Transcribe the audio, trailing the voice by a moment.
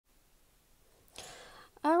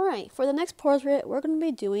Alright, for the next portrait, we're going to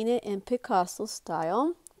be doing it in Picasso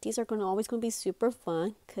style. These are always going to be super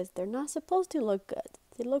fun because they're not supposed to look good.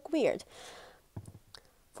 They look weird.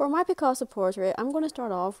 For my Picasso portrait, I'm going to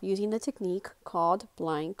start off using the technique called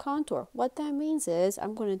blind contour. What that means is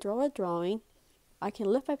I'm going to draw a drawing. I can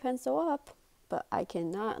lift my pencil up, but I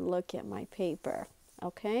cannot look at my paper.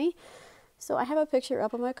 Okay? So I have a picture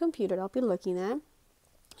up on my computer that I'll be looking at,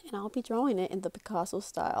 and I'll be drawing it in the Picasso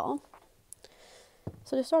style.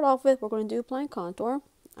 So to start off with, we're going to do blind contour.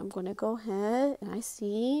 I'm going to go ahead and I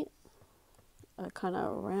see a kind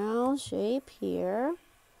of round shape here.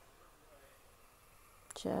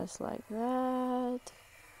 Just like that.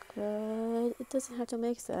 Good. It doesn't have to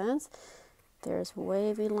make sense. There's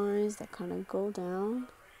wavy lines that kind of go down.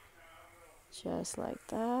 Just like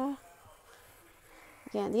that.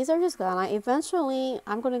 Again, these are just guidelines. Eventually,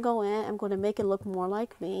 I'm going to go in. I'm going to make it look more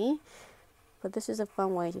like me. But this is a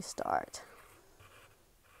fun way to start.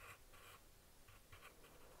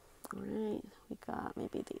 Alright, we got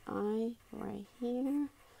maybe the eye right here.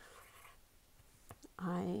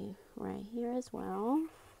 Eye right here as well.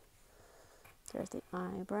 There's the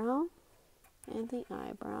eyebrow, and the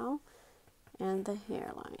eyebrow, and the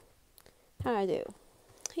hairline. How I do?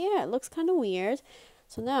 Yeah, it looks kind of weird.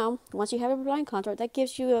 So now, once you have a blind contour, that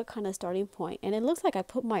gives you a kind of starting point. And it looks like I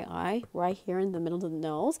put my eye right here in the middle of the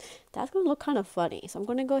nose. That's going to look kind of funny. So I'm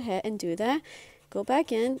going to go ahead and do that. Go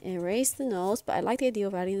back in, erase the nose, but I like the idea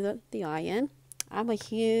of adding the eye in. I'm a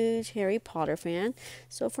huge Harry Potter fan.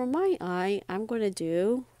 So for my eye, I'm going to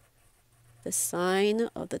do the sign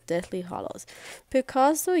of the Deathly Hallows.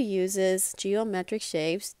 Picasso uses geometric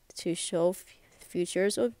shapes to show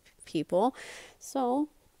futures of people. So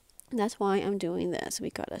that's why I'm doing this. We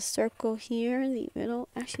got a circle here in the middle.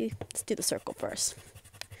 Actually, let's do the circle first.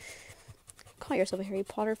 Call yourself a Harry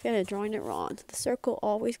Potter fan and drawing it wrong. The circle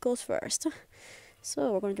always goes first.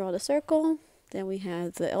 So we're going to draw the circle. Then we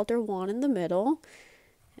have the Elder Wand in the middle.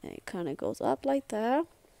 And it kind of goes up like that.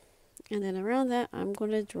 And then around that, I'm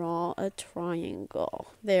going to draw a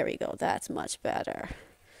triangle. There we go. That's much better.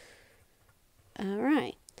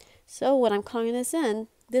 Alright. So when I'm coloring this in,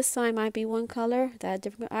 this side might be one color. That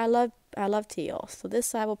different. I love teal. So this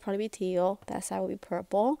side will probably be teal. That side will be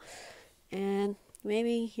purple. And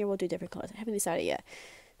maybe here we'll do different colors. I haven't decided yet.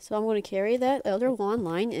 So I'm going to carry that Elder Wand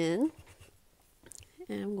line in.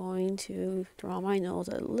 And I'm going to draw my nose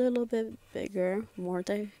a little bit bigger, more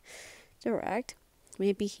direct.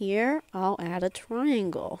 Maybe here I'll add a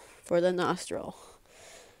triangle for the nostril.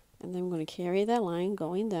 And then I'm going to carry that line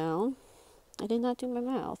going down. I did not do my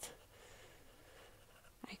mouth.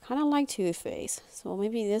 I kind of like Toothpaste, so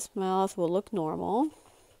maybe this mouth will look normal.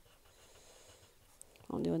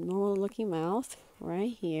 I'll do a normal looking mouth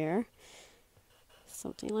right here.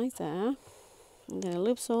 Something like that. And then it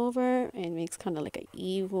loops over and makes kind of like an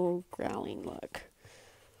evil growling look.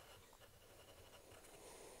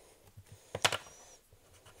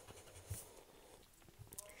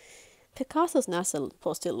 Picasso's not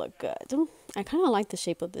supposed to look good. I kind of like the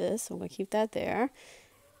shape of this, so I'm going to keep that there.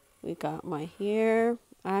 We got my hair.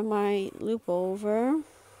 I might loop over.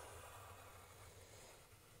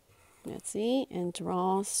 Let's see, and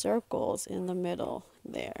draw circles in the middle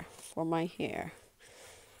there for my hair.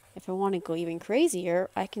 If I want to go even crazier,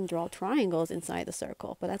 I can draw triangles inside the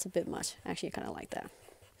circle, but that's a bit much. Actually, I kind of like that.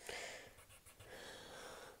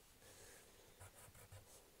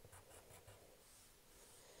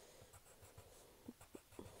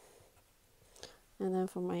 And then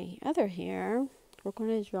for my other hair, we're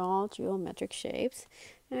going to draw geometric shapes,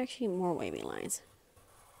 and actually more wavy lines.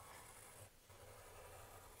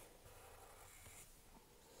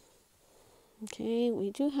 Okay,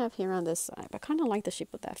 we do have hair on this side, but I kind of like the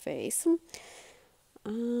shape of that face.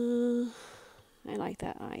 I like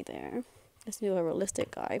that eye there. Let's do a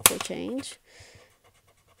realistic eye for change.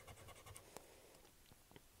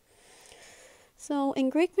 So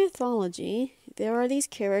in Greek mythology, there are these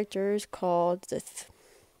characters called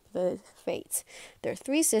the Fates. They're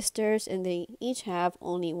three sisters, and they each have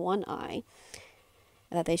only one eye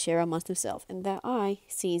that they share amongst themselves. And that eye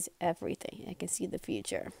sees everything. It can see the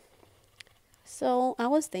future. So I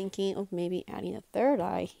was thinking of maybe adding a third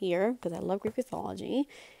eye here, because I love Greek mythology,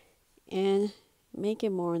 and make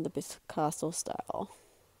it more in the Picasso style.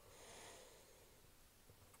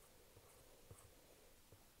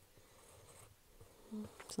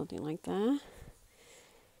 Something like that.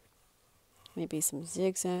 Maybe some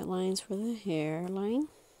zigzag lines for the hairline.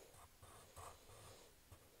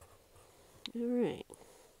 Alright.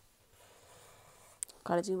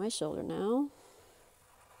 Gotta do my shoulder now.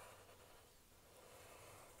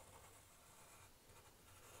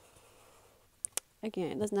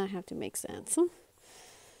 Again, it does not have to make sense.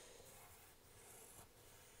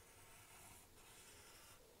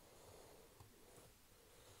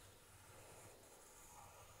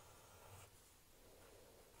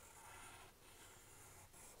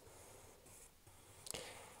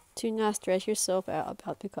 Do not stress yourself out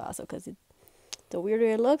about Picasso, because the weirder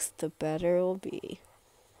it looks, the better it will be.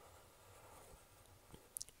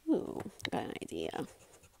 Ooh, got an idea.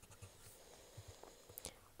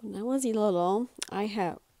 When I was little, I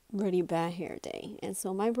had really bad hair day, and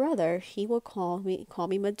so my brother, he would call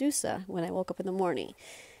me Medusa when I woke up in the morning.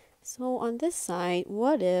 So on this side,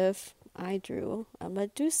 what if I drew a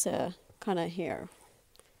Medusa kind of hair?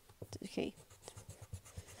 Okay,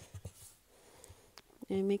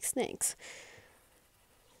 and make snakes.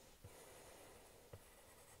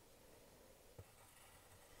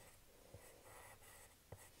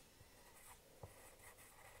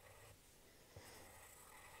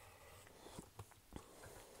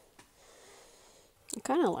 I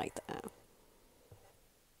kind of like that.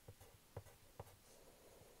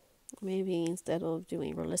 Maybe instead of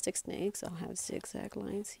doing realistic snakes, I'll have zigzag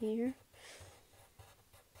lines here.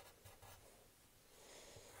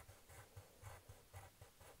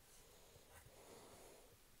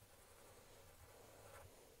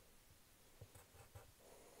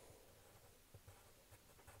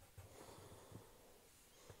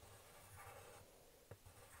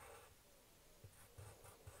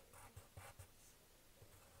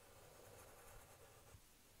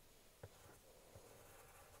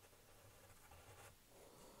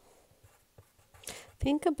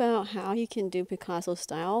 Think about how you can do Picasso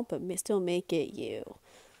style, but still make it you.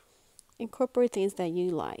 Incorporate things that you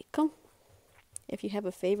like. If you have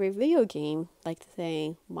a favorite video game, like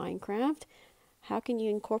say Minecraft, how can you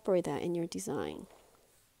incorporate that in your design?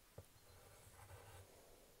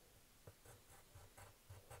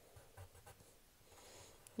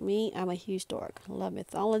 Me, I'm a huge dork. I love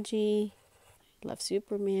mythology, love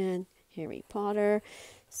Superman, Harry Potter.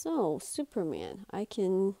 So, Superman, I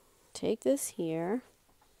can take this here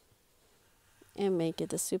and make it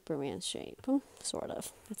the Superman shape, sort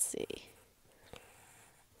of. Let's see.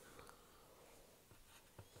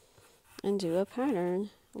 And do a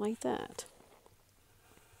pattern like that.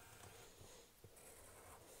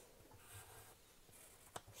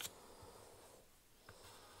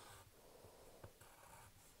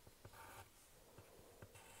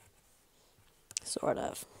 Sort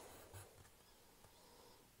of.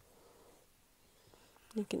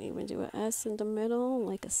 You can even do an S in the middle,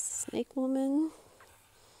 like a snake woman.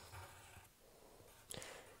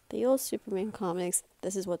 The old Superman comics,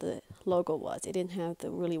 this is what the logo was. It didn't have the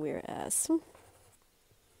really weird S.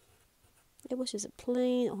 It was just a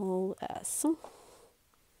plain old S.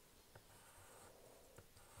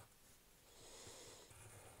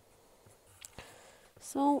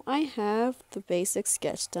 So I have the basic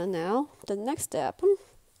sketch done now. The next step,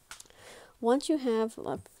 once you have,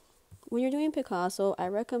 when you're doing Picasso, I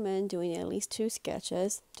recommend doing at least 2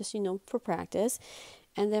 sketches, just, for practice.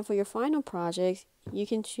 And then for your final project, you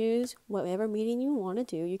can choose whatever medium you want to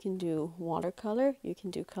do. You can do watercolor, you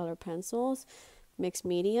can do color pencils, mixed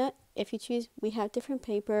media. If you choose, we have different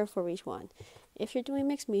paper for each one. If you're doing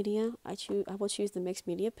mixed media, I will choose the mixed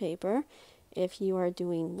media paper. If you are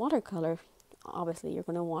doing watercolor, obviously you're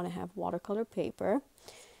going to want to have watercolor paper.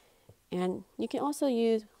 And you can also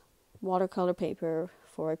use watercolor paper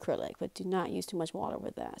for acrylic, but do not use too much water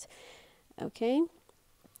with that. Okay,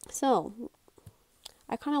 so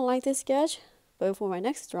I kind of like this sketch, but for my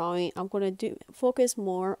next drawing, I'm going to focus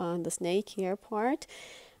more on the snake hair part.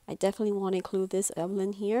 I definitely want to include this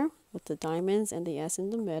emblem here with the diamonds and the S in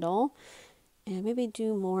the middle, and maybe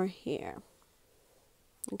do more here.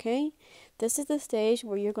 Okay, this is the stage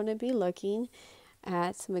where you're going to be looking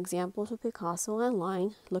at some examples of Picasso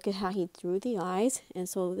online. Look at how he drew the eyes, and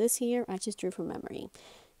so this here I just drew from memory.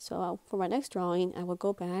 So for my next drawing, I will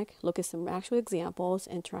go back, look at some actual examples,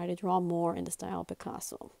 and try to draw more in the style of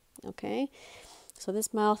Picasso. Okay, so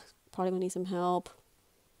this mouth probably will need some help.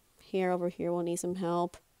 Hair over here will need some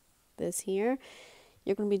help. This here,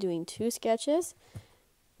 you're going to be doing 2 sketches.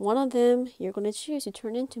 One of them you're going to choose to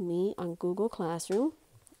turn into me on Google Classroom.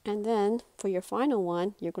 And then for your final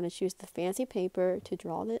one, you're going to choose the fancy paper to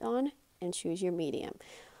draw it on and choose your medium.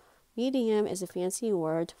 Medium is a fancy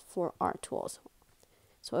word for art tools.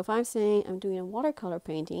 So if I'm saying I'm doing a watercolor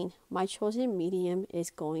painting, my chosen medium is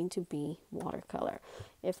going to be watercolor.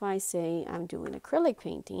 If I say I'm doing acrylic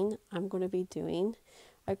painting, I'm going to be doing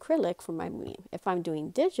acrylic for my medium. If I'm doing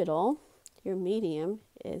digital, your medium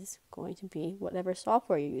is going to be whatever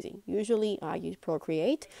software you're using. Usually I use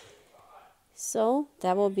Procreate. So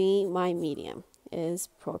that will be my medium, is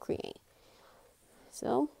Procreate.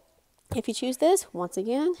 So if you choose this, once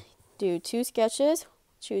again, do 2 sketches,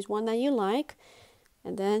 choose one that you like,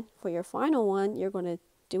 and then for your final one, you're going to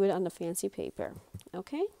do it on the fancy paper.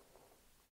 Okay?